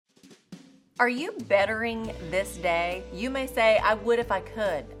Are you bettering this day? You may say, I would if I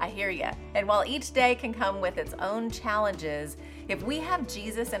could. I hear you. And while each day can come with its own challenges, if we have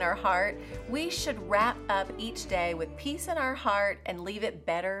Jesus in our heart, we should wrap up each day with peace in our heart and leave it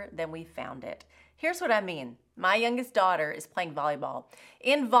better than we found it. Here's what I mean. My youngest daughter is playing volleyball.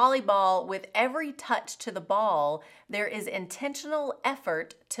 In volleyball, with every touch to the ball, there is intentional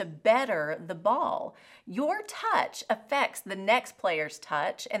effort to better the ball. Your touch affects the next player's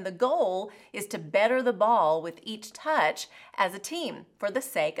touch, and the goal is to better the ball with each touch as a team for the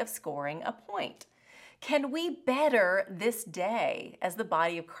sake of scoring a point. Can we better this day as the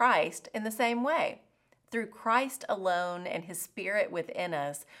body of Christ in the same way? Through Christ alone and His Spirit within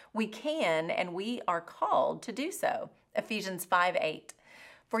us, we can and we are called to do so. Ephesians 5:8.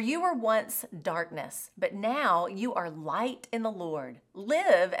 For you were once darkness, but now you are light in the Lord.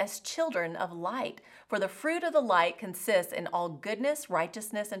 Live as children of light, for the fruit of the light consists in all goodness,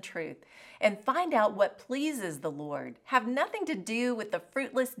 righteousness, and truth. And find out what pleases the Lord. Have nothing to do with the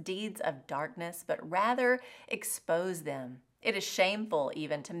fruitless deeds of darkness, but rather expose them. It is shameful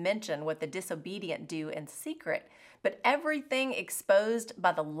even to mention what the disobedient do in secret, but everything exposed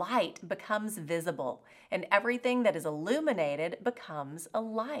by the light becomes visible, and everything that is illuminated becomes a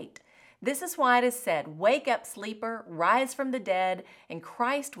light. This is why it is said, wake up, sleeper, rise from the dead, and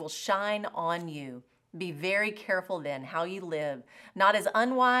Christ will shine on you. Be very careful then how you live, not as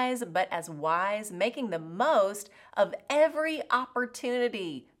unwise, but as wise, making the most of every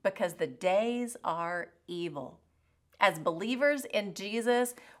opportunity, because the days are evil. As believers in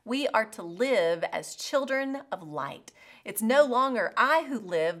Jesus, we are to live as children of light. It's no longer I who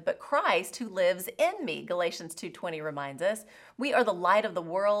live, but Christ who lives in me, Galatians 2:20 reminds us. We are the light of the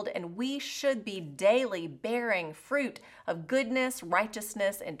world, and we should be daily bearing fruit of goodness,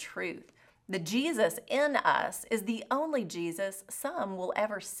 righteousness, and truth. The Jesus in us is the only Jesus some will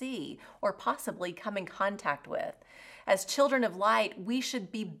ever see or possibly come in contact with. As children of light, we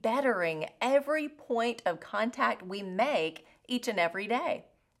should be bettering every point of contact we make each and every day.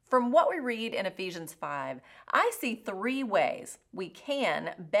 From what we read in Ephesians 5, I see 3 ways we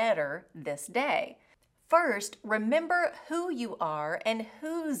can better this day. First, remember who you are and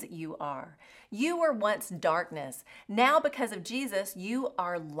whose you are. You were once darkness. Now, because of Jesus, you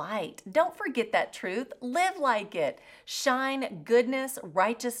are light. Don't forget that truth. Live like it. Shine goodness,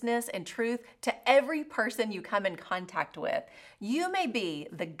 righteousness, and truth to every person you come in contact with. You may be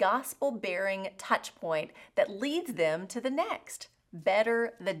the gospel-bearing touch point that leads them to the next.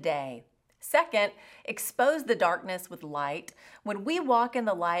 Better the day. Second, expose the darkness with light. When we walk in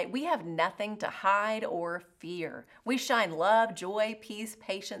the light, we have nothing to hide or fear. We shine love, joy, peace,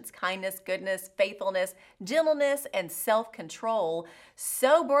 patience, kindness, goodness, faithfulness, gentleness, and self-control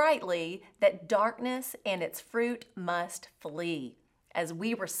so brightly that darkness and its fruit must flee. As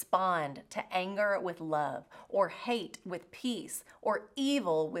we respond to anger with love, or hate with peace, or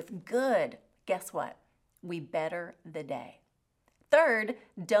evil with good, guess what? We better the day. Third,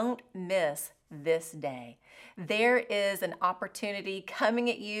 don't miss this day. There is an opportunity coming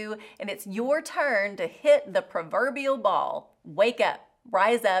at you, and it's your turn to hit the proverbial ball. Wake up,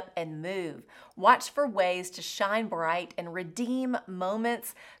 rise up, and move. Watch for ways to shine bright and redeem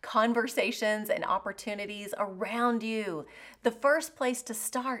moments, conversations, and opportunities around you. The first place to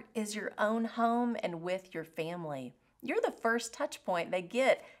start is your own home and with your family. You're the first touch point they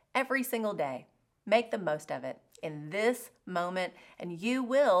get every single day. Make the most of it in this moment, and you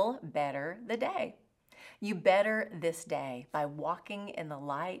will better the day. You better this day by walking in the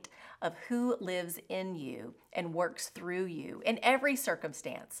light of who lives in you and works through you in every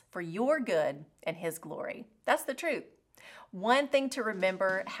circumstance for your good and His glory. That's the truth. One thing to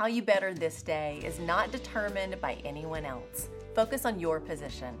remember, how you better this day is not determined by anyone else. Focus on your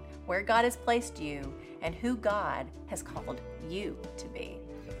position, where God has placed you, and who God has called you to be.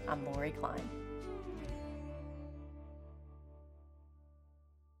 I'm Lori Klein.